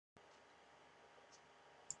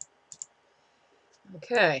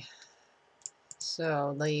Okay,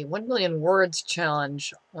 so the 1 million words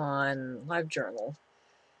challenge on LiveJournal,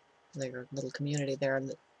 their little community there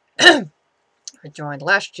that I joined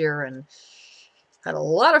last year and had a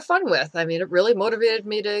lot of fun with. I mean, it really motivated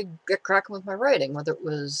me to get cracking with my writing, whether it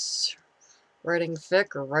was writing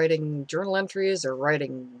fic or writing journal entries or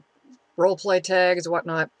writing roleplay tags or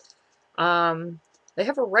whatnot. They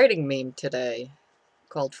have a writing meme today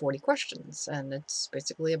called 40 Questions, and it's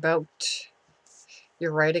basically about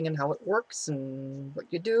your writing and how it works and what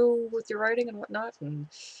you do with your writing and whatnot, and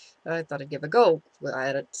I thought I'd give a go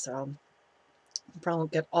at it, so I probably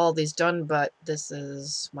won't get all these done, but this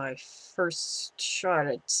is my first shot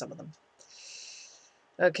at some of them.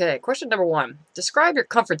 Okay, question number 1. Describe your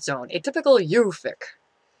comfort zone, a typical you fic.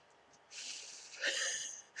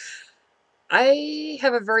 I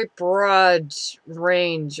have a very broad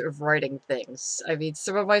range of writing things. I mean,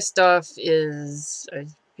 some of my stuff is,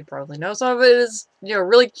 you probably know, some of it is,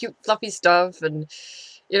 really cute, fluffy stuff, and,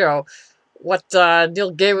 what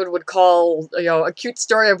Neil Gaiman would call, a cute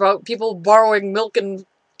story about people borrowing milk and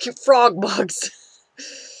cute frog mugs.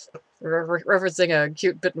 Referencing a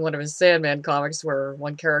cute bit in one of his Sandman comics where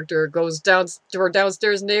one character goes down to her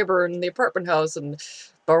downstairs neighbor in the apartment house and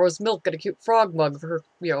borrows milk and a cute frog mug for her,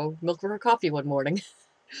 milk for her coffee one morning.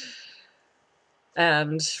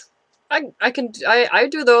 And I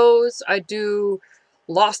do those. I do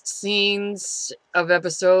lost scenes of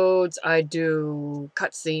episodes. I do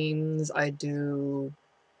cutscenes. I do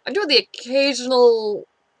the occasional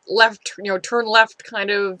left, turn left kind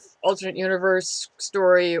of alternate universe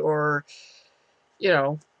story, or,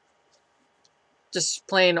 just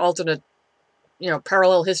plain alternate,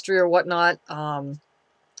 parallel history or whatnot.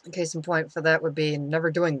 Case in point for that would be Never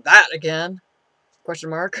Doing That Again, question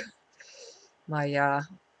mark. My,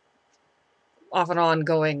 off and on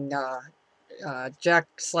going,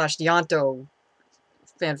 Jack/Yanto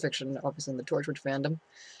fanfiction, obviously in the Torchwood fandom.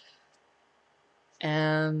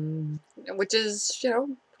 And, which is,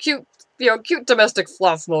 cute, cute domestic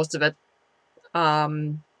fluff, most of it.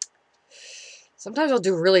 Sometimes I'll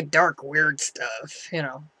do really dark, weird stuff,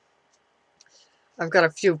 I've got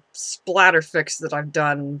a few splatter fics that I've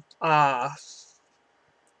done. I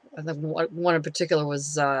think one in particular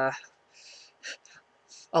was a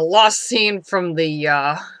lost scene from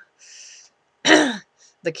the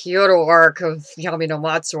the Kyoto arc of Yami no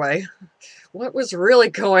Matsue. What was really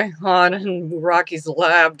going on in Muraki's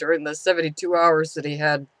lab during the 72 hours that he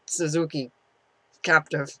had Suzuki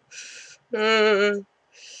captive?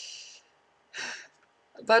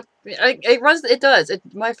 But it does.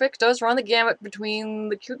 My fic does run the gamut between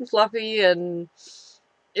the cute and fluffy and,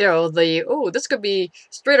 this could be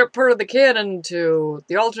straight up part of the canon, to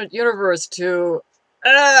the alternate universe, to,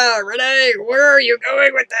 Renee, where are you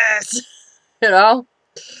going with this?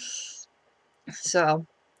 So,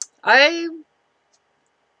 my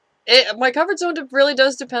comfort zone really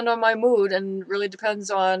does depend on my mood, and really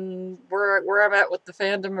depends on where I'm at with the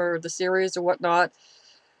fandom or the series or whatnot.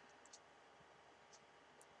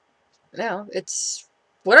 It's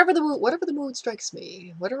whatever the mood strikes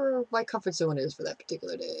me, whatever my comfort zone is for that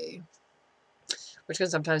particular day, which can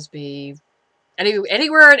sometimes be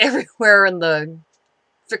anywhere and everywhere in the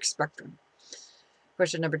fic spectrum.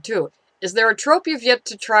 Question number 2: is there a trope you've yet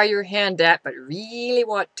to try your hand at but really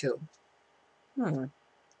want to?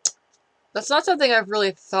 That's not something I've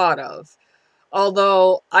really thought of.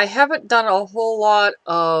 Although I haven't done a whole lot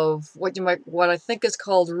of what I think is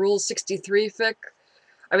called Rule 63 fic.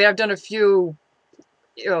 I mean, I've done a few,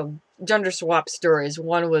 gender swap stories.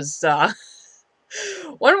 One was for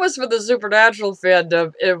the Supernatural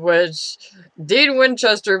fandom, in which Dean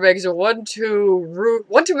Winchester makes one too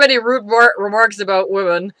many rude remarks about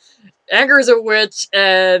women, angers a witch,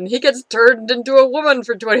 and he gets turned into a woman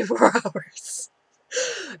for 24 hours.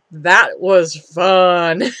 That was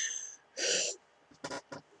fun.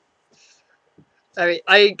 I mean,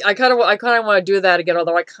 I kind of want to do that again,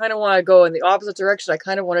 although I kind of want to go in the opposite direction. I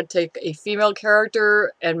kind of want to take a female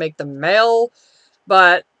character and make them male,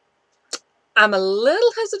 but I'm a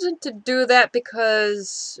little hesitant to do that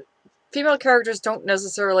because female characters don't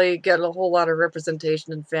necessarily get a whole lot of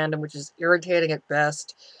representation in fandom, which is irritating at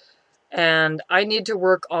best. And I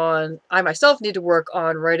myself need to work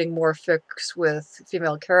on writing more fics with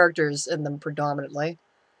female characters in them predominantly.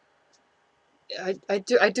 I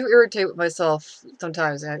do irritate with myself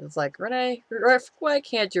sometimes. It's like, Renee, why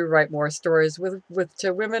can't you write more stories with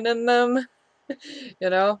women in them?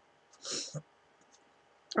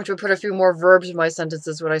 Which would put a few more verbs in my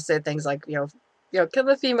sentences when I say things like, can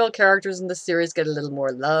the female characters in the series get a little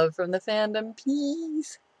more love from the fandom,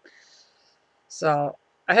 please? So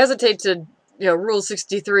I hesitate to, Rule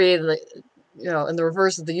 63, in the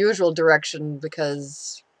reverse of the usual direction,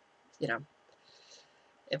 because,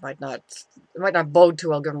 it might not bode too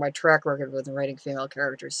well given my track record with writing female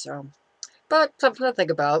characters, so. But something to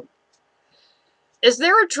think about. Is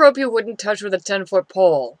there a trope you wouldn't touch with a 10-foot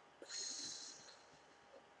pole?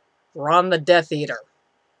 Ron the Death Eater.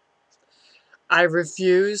 I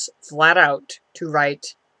refuse, flat out, to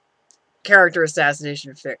write character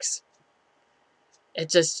assassination fics. It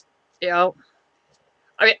just, I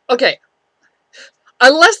mean, okay.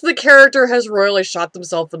 Unless the character has royally shot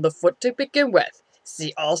themselves in the foot to begin with.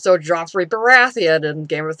 See also Joffrey Baratheon in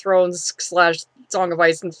Game of Thrones / Song of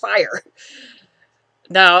Ice and Fire.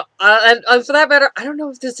 Now, and for that matter, I don't know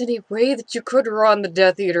if there's any way that you could Ron the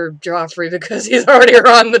Death Eater Joffrey, because he's already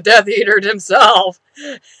Ron the Death Eater himself.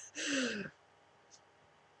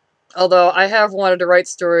 Although I have wanted to write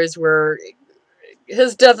stories where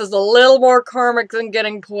his death is a little more karmic than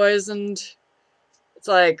getting poisoned. It's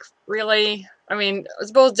like, really? I mean, I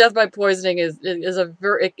suppose death by poisoning is a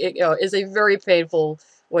very painful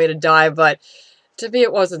way to die, but to me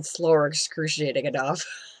it wasn't slow or excruciating enough.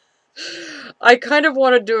 I kind of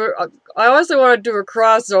want to do. I also want to do a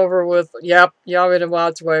crossover with Yamin and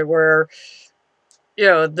Watsway, where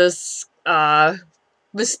this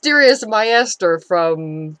mysterious maester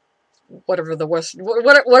from whatever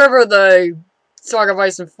the Song of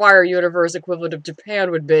Ice and Fire universe equivalent of Japan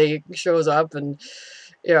would be shows up and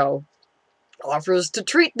offers to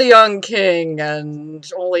treat the young king, and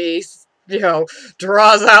only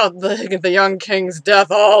draws out the young king's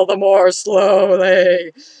death all the more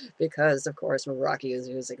slowly. Because, of course, Meraki is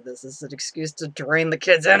using this as an excuse to drain the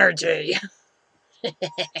kid's energy.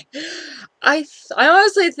 I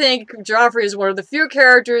honestly think Joffrey is one of the few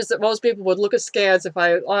characters that most people would look askance if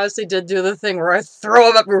I honestly did do the thing where I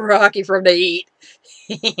throw him at Meraki for him to eat.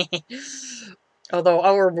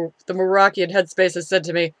 Although the Merakian headspace has said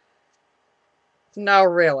to me, no,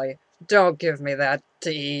 really, don't give me that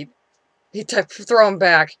to eat. Throw him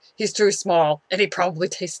back. He's too small, and he probably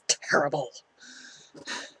tastes terrible.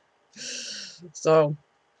 So,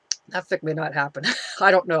 that fic may not happen.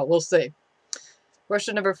 I don't know. We'll see.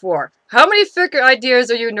 Question number 4. How many fic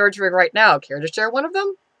ideas are you nurturing right now? Care to share one of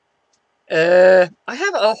them? I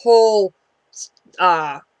have a whole,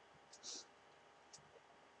 it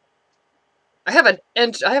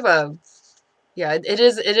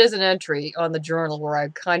is an entry on the journal where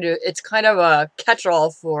it's kind of a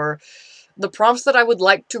catch-all for the prompts that I would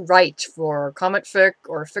like to write for Comet Fic,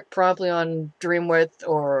 or Fic Promptly on Dreamwidth,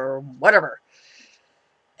 or whatever.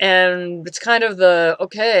 And it's kind of I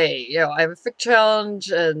have a fic challenge,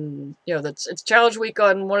 and, it's challenge week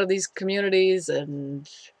on one of these communities, and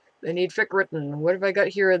they need fic written. What have I got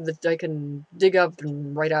here that I can dig up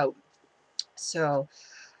and write out? So,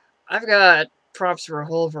 I've got prompts for a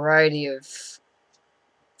whole variety of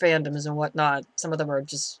fandoms and whatnot. Some of them are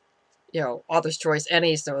just, author's choice,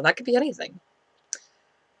 so that could be anything.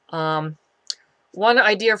 One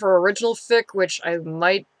idea for original fic, which I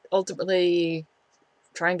might ultimately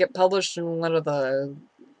try and get published in one of the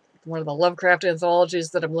Lovecraft anthologies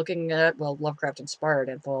that I'm looking at. Well, Lovecraft inspired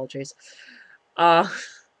anthologies.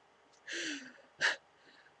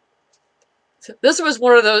 This was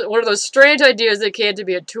one of those strange ideas that came to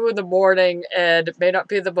me at 2 in the morning, and it may not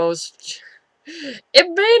be the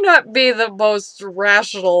most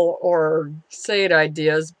rational or sane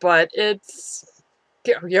ideas, but it's,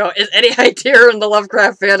 is any idea in the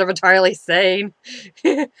Lovecraft fandom entirely sane?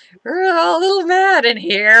 We're all a little mad in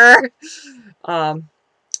here. But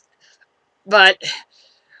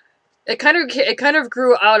it kind of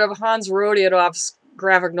grew out of Hans Rodionoff's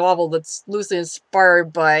graphic novel that's loosely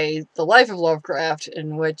inspired by the life of Lovecraft,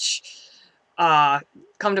 in which,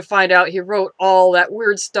 come to find out, he wrote all that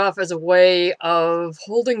weird stuff as a way of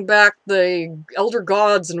holding back the elder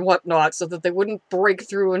gods and whatnot so that they wouldn't break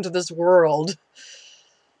through into this world.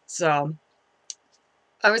 So,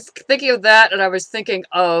 I was thinking of that, and I was thinking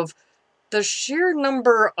of the sheer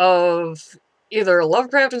number of either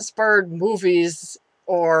Lovecraft-inspired movies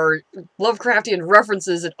or Lovecraftian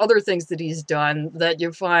references and other things that he's done that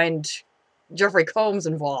you find Jeffrey Combs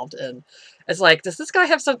involved in. It's like, does this guy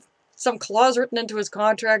have some clause written into his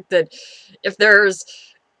contract that if there's,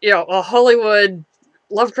 a Hollywood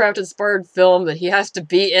Lovecraft-inspired film, that he has to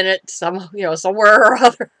be in it somewhere or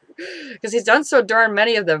other? Because he's done so darn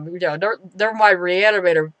many of them. Never mind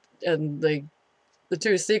Reanimator and the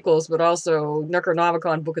 2 sequels, but also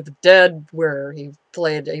Necronomicon Book of the Dead, where he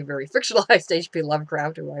played a very fictionalized H.P.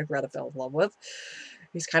 Lovecraft, who I rather fell in love with.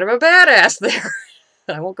 He's kind of a badass there.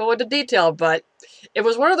 I won't go into detail, but it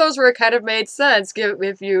was one of those where it kind of made sense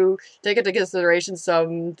if you take into consideration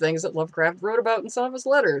some things that Lovecraft wrote about in some of his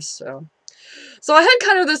letters. So I had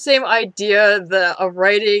kind of the same idea of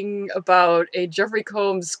writing about a Jeffrey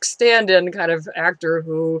Combs stand-in kind of actor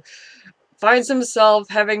who finds himself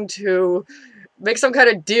having to make some kind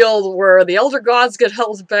of deal where the Elder Gods get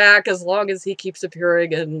held back as long as he keeps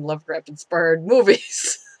appearing in Lovecraft-inspired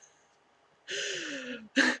movies.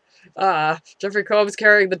 Jeffrey Combs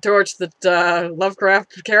carrying the torch that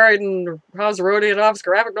Lovecraft carried in Hans Rodionoff's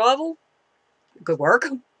graphic novel. Good work.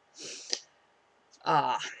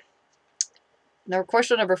 Now,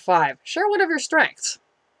 question number 5. Share one of your strengths.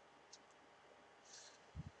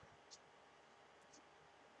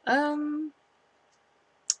 Share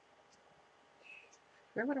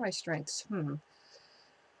one of my strengths.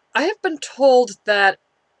 I have been told that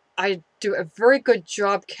I do a very good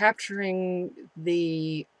job capturing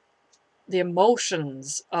the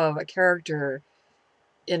emotions of a character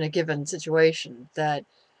in a given situation, that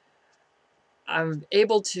I'm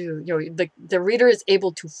able to, the reader is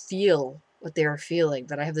able to feel what they are feeling,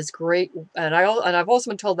 that I have this great, and I've also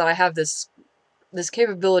been told that I have this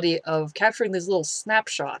capability of capturing these little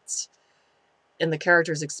snapshots in the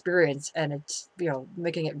character's experience, and it's,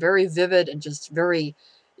 making it very vivid and just very,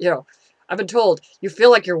 I've been told you feel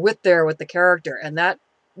like you're with the character, and that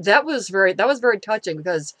was very touching,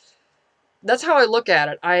 because that's how I look at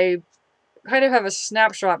it. I kind of have a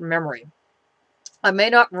snapshot memory. I may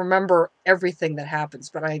not remember everything that happens,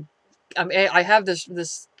 but I have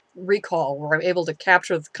this recall where I'm able to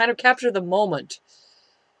capture the moment,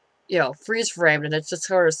 freeze framed, and it just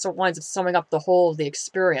sort of winds up summing up the whole of the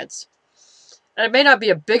experience. And it may not be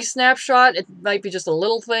a big snapshot, it might be just a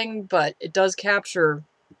little thing, but it does capture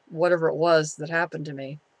whatever it was that happened to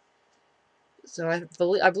me. So I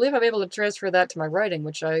believe I'm able to transfer that to my writing,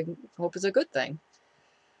 which I hope is a good thing.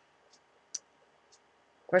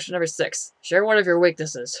 Question number 6. Share one of your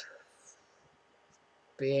weaknesses.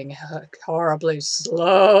 Being horribly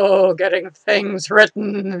slow, getting things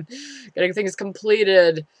written, getting things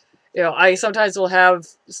completed. I sometimes will have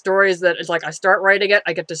stories that it's like I start writing it,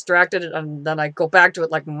 I get distracted, and then I go back to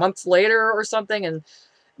it like months later or something, and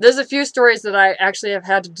there's a few stories that I actually have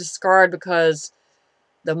had to discard because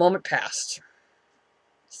the moment passed.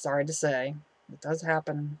 Sorry to say. It does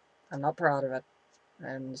happen. I'm not proud of it.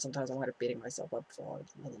 And sometimes I wind up beating myself up for it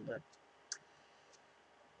a little bit.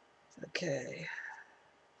 Okay.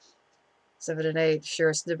 7 and 8, share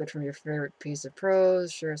a snippet from your favorite piece of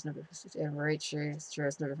prose. Share a snippet from 8, share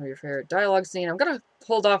a snippet from your favorite dialogue scene. I'm going to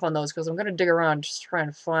hold off on those because I'm going to dig around just trying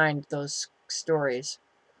to find those stories,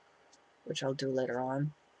 which I'll do later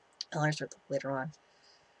on. I'll answer it later on.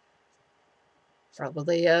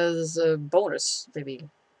 Probably as a bonus, maybe.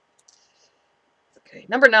 Okay,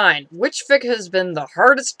 number 9. Which fic has been the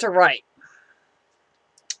hardest to write?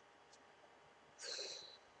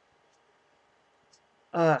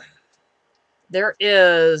 There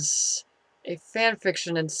is a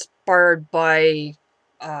fanfiction inspired by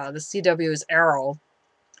the CW's Arrow,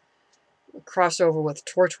 a crossover with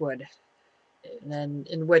Torchwood, and then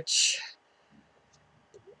in which,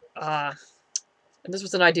 and this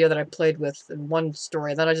was an idea that I played with in one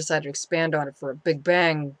story, and then I decided to expand on it for a Big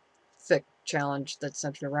Bang fic challenge that's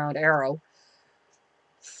centered around Arrow.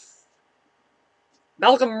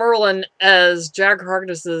 Malcolm Merlyn as Jack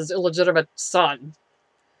Harkness's illegitimate son.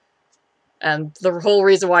 And the whole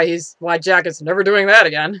reason why Jack is never doing that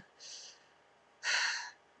again.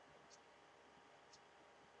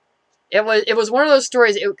 It was one of those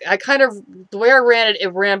stories. The way I ran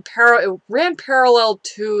it ran parallel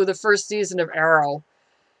to the first season of Arrow,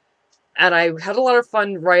 and I had a lot of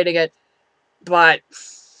fun writing it. But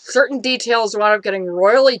certain details wound up getting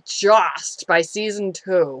royally jossed by season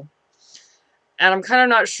 2, and I'm kind of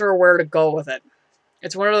not sure where to go with it.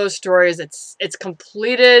 It's one of those stories. It's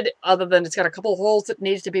completed, other than it's got a couple holes that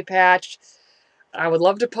needs to be patched. I would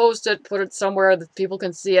love to post it, put it somewhere that people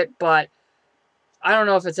can see it, but I don't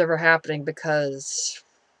know if it's ever happening because,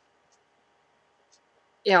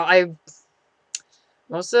 I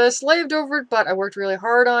mostly slaved over it, but I worked really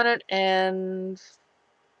hard on it, and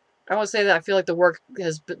I won't say that I feel like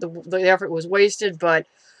the effort was wasted, but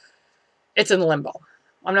it's in limbo.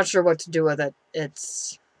 I'm not sure what to do with it.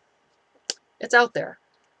 It's out there.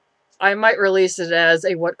 I might release it as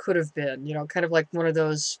a what could have been, kind of like one of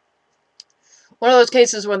those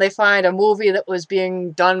cases when they find a movie that was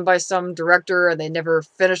being done by some director and they never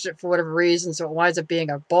finished it for whatever reason, so it winds up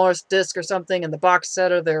being a bonus disc or something in the box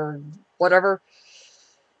set or their whatever.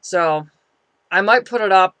 So I might put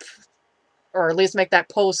it up, or at least make that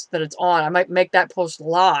post that it's on. I might make that post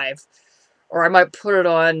live, or I might put it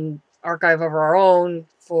on archive of our own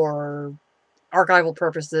for archival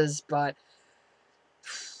purposes, but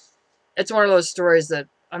it's one of those stories that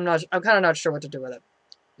I'm kind of not sure what to do with it.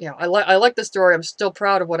 You know, I like the story. I'm still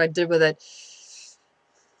proud of what I did with it.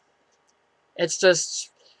 It's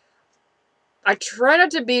just, I try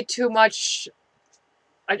not to be too much.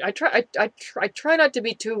 I try not to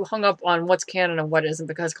be too hung up on what's canon and what isn't,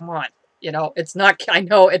 because come on, you know, it's not. I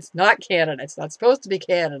know it's not canon. It's not supposed to be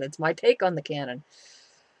canon. It's my take on the canon,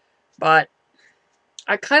 but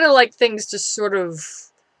I kind of like things to sort of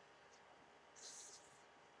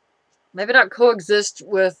maybe not coexist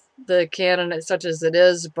with the canon such as it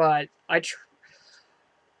is, but I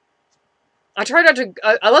try not to,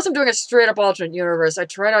 unless I'm doing a straight up alternate universe, I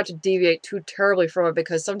try not to deviate too terribly from it,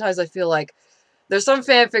 because sometimes I feel like there's some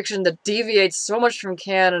fan fiction that deviates so much from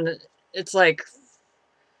canon, it's like,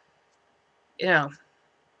 you know,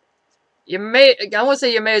 I won't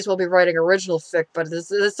say you may as well be writing original fic, but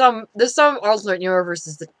there's some alternate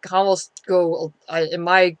universes that almost go, in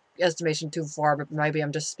my estimation, too far, but maybe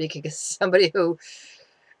I'm just speaking as somebody who,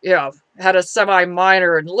 you know, had a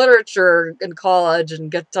semi-minor in literature in college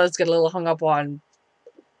and does get a little hung up on,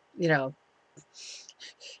 you know,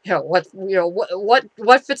 what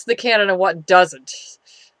fits the canon and what doesn't.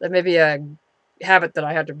 That may be a habit that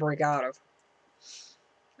I had to break out of,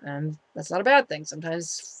 and that's not a bad thing.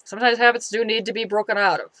 Sometimes habits do need to be broken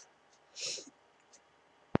out of.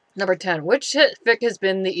 Number 10. Which hit fic has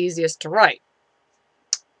been the easiest to write?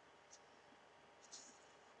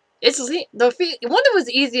 It's the one that was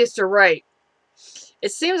easiest to write.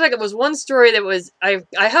 It seems like it was one story that was I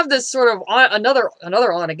have this sort of another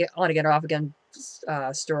on again off again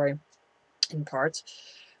story in parts.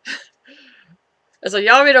 It's a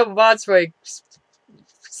Yamino Matsui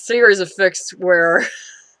series of fics where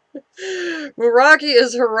Muraki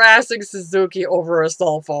is harassing Suzuki over a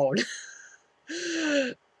cell phone.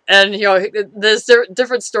 And, you know, there's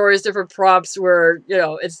different stories, different prompts where, you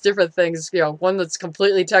know, it's different things. You know, one that's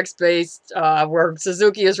completely text-based, where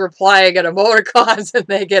Suzuki is replying at emoticons and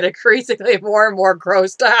they get increasingly more and more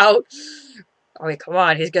grossed out. I mean, come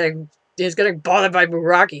on, he's getting bothered by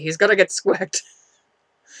Muraki. He's gonna get squicked.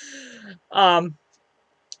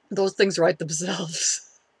 Those things write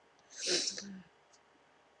themselves.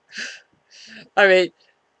 I mean,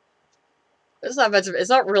 it's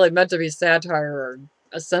not really meant to be satire or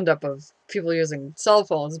a send-up of people using cell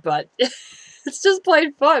phones, but it's just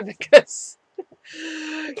plain fun because,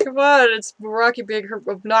 come on, it's Muraki being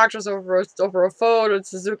obnoxious over a phone and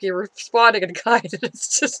Suzuki responding in kind, and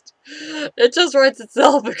it just writes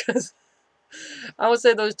itself because I would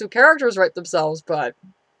say those two characters write themselves, but,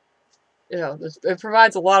 you know, it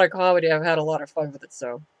provides a lot of comedy. I've had a lot of fun with it,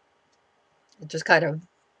 so it just kind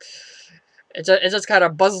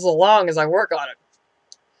of buzzes along as I work on it.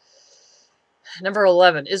 Number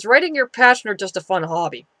 11. Is writing your passion or just a fun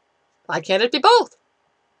hobby? Why can't it be both?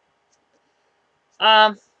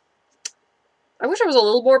 I wish I was a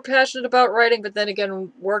little more passionate about writing, but then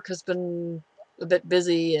again, work has been a bit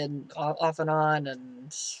busy and off and on,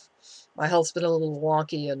 and my health's been a little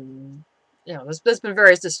wonky, and, you know, there's been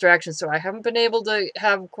various distractions, so I haven't been able to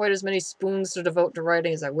have quite as many spoons to devote to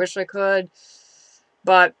writing as I wish I could.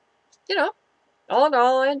 But, you know, all in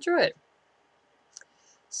all, I enjoy it.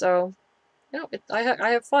 So, you know, I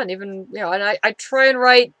have fun, even, you know, and I try and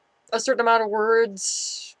write a certain amount of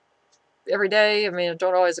words every day. I mean, I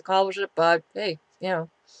don't always accomplish it, but hey, you know,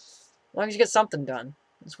 as long as you get something done,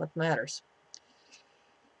 that's what matters.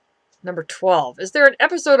 Number 12. Is there an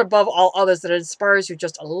episode above all others that inspires you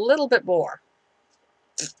just a little bit more?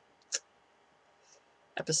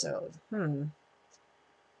 Episode.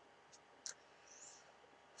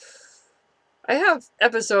 I have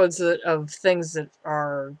episodes of things that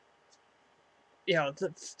are, you know,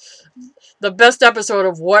 the best episode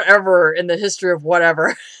of whatever in the history of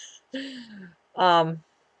whatever. I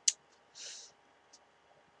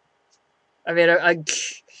mean,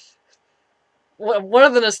 one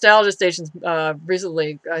of the nostalgia stations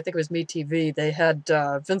recently, I think it was MeTV, they had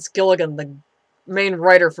Vince Gilligan, the main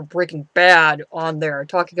writer for Breaking Bad, on there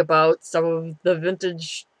talking about some of the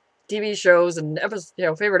vintage TV shows and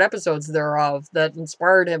favorite episodes thereof that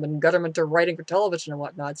inspired him and got him into writing for television and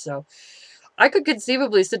whatnot. So I could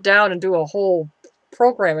conceivably sit down and do a whole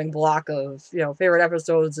programming block of, you know, favorite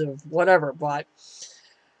episodes of whatever, but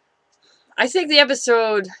I think the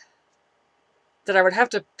episode that I would have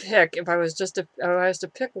to pick if I was to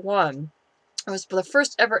pick one, it was the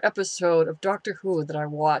first ever episode of Doctor Who that I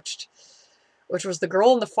watched, which was The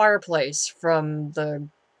Girl in the Fireplace from the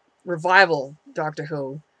revival Doctor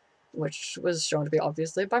Who, which was shown to be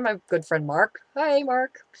obviously by my good friend Mark. Hi,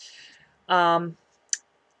 Mark.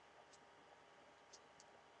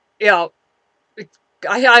 you know,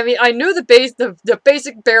 I mean, I knew the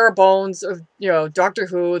basic bare bones of, Doctor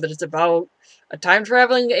Who, that it's about a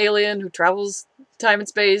time-traveling alien who travels time and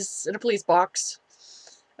space in a police box.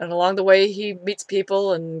 And along the way, he meets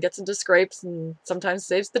people and gets into scrapes and sometimes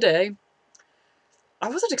saves the day. I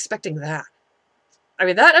wasn't expecting that. I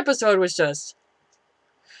mean, that episode was just...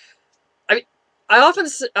 I mean, I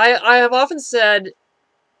have often said,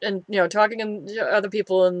 and, talking to other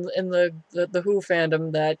people in the Who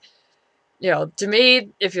fandom, that, to me,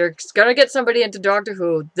 if you're gonna get somebody into Doctor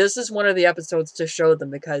Who, this is one of the episodes to show them,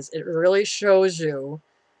 because it really shows you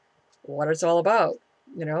what it's all about.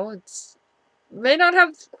 It's may not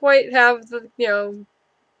quite have the,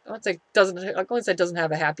 I won't say it doesn't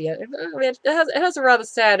have a happy end. I mean, it has a rather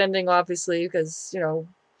sad ending, obviously, because,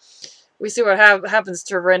 we see what happens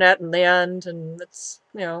to Renette in the end, and it's,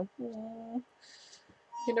 he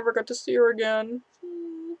never got to see her again.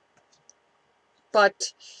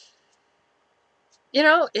 But,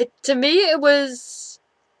 to me, it was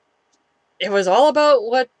all about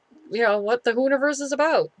what the Whoniverse is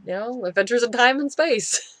about. Adventures in time and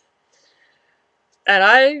space. And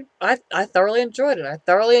I thoroughly enjoyed it. I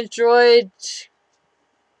thoroughly enjoyed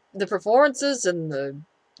the performances and the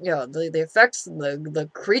effects and the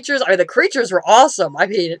creatures. I mean, the creatures were awesome. I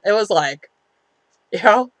mean, it was like,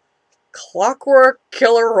 clockwork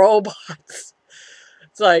killer robots.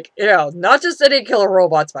 It's like, not just any killer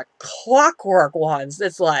robots, but clockwork ones.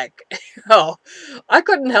 It's like, I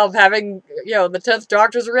couldn't help having, the 10th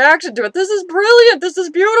Doctor's reaction to it. This is brilliant. This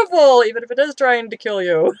is beautiful, even if it is trying to kill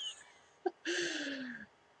you.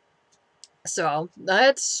 So,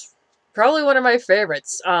 that's probably one of my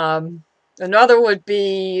favorites. Another would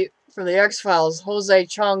be from the X-Files, Jose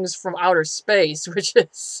Chung's From Outer Space, which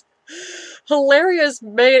is almost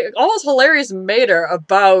hilarious mater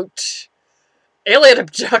about alien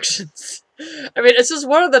abductions. I mean, it's just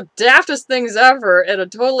one of the daftest things ever in a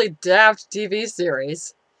totally daft TV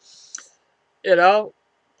series.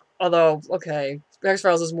 Although, okay,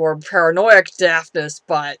 X-Files is more paranoid daftness,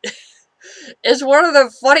 but it's one of the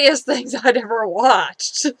funniest things I'd ever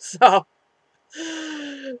watched. So,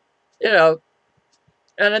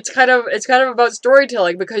 and it's kind of about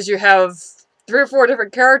storytelling, because you have 3 or 4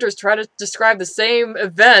 different characters try to describe the same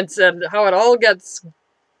events, and how it all gets,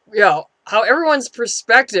 how everyone's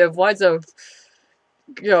perspective winds up,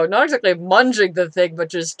 not exactly munging the thing, but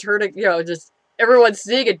just turning, just everyone's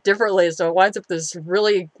seeing it differently, so it winds up this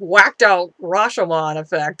really whacked out Rashomon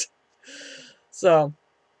effect. So,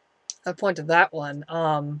 I pointed that one.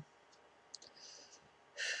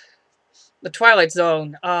 The Twilight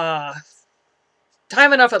Zone, Time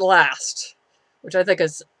Enough at Last, which I think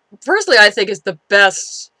is, personally, I think is the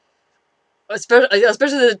best, especially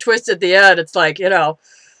the twist at the end. It's like, here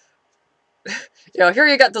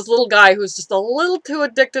you got this little guy who's just a little too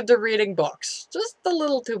addicted to reading books. Just a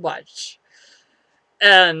little too much.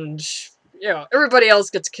 And, everybody else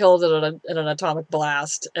gets killed in an atomic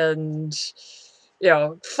blast. And,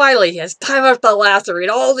 finally he has time at the last to read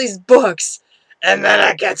all these books. And then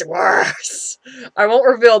it gets worse. I won't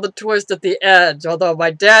reveal the twist at the end, although my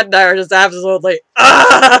dad and I are just absolutely,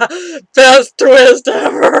 best twist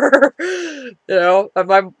ever!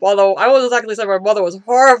 Although I wasn't exactly saying my mother was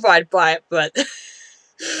horrified by it, but,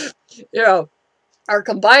 our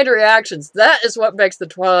combined reactions, that is what makes the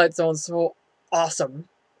Twilight Zone so awesome.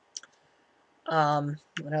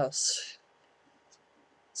 What else?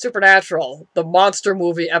 Supernatural, the monster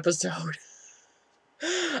movie episode.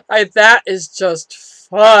 That is just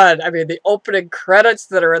fun. I mean, the opening credits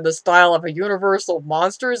that are in the style of a Universal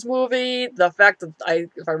Monsters movie. The fact that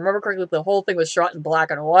if I remember correctly, the whole thing was shot in black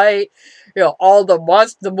and white. All the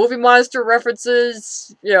movie monster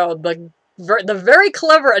references. The very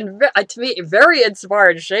clever and to me very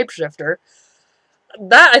inspired Shapeshifter.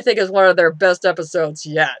 That, I think, is one of their best episodes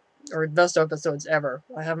yet, or best episodes ever.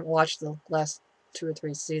 I haven't watched the last 2 or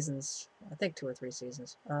 3 seasons. I think 2 or 3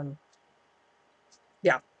 seasons.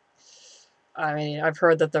 Yeah. I mean, I've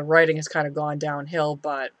heard that the writing has kind of gone downhill,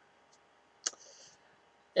 but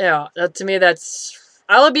to me,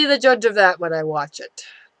 I'll be the judge of that when I watch it.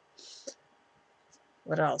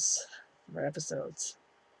 What else? More episodes.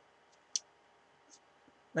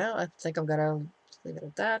 Well, I think I'm gonna leave it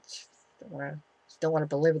at that. Don't want to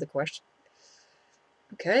belabor the question.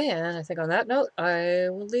 Okay, and I think on that note, I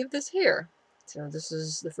will leave this here. So this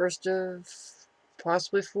is the first of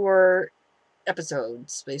possibly 4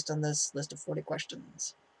 episodes based on this list of 40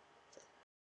 questions.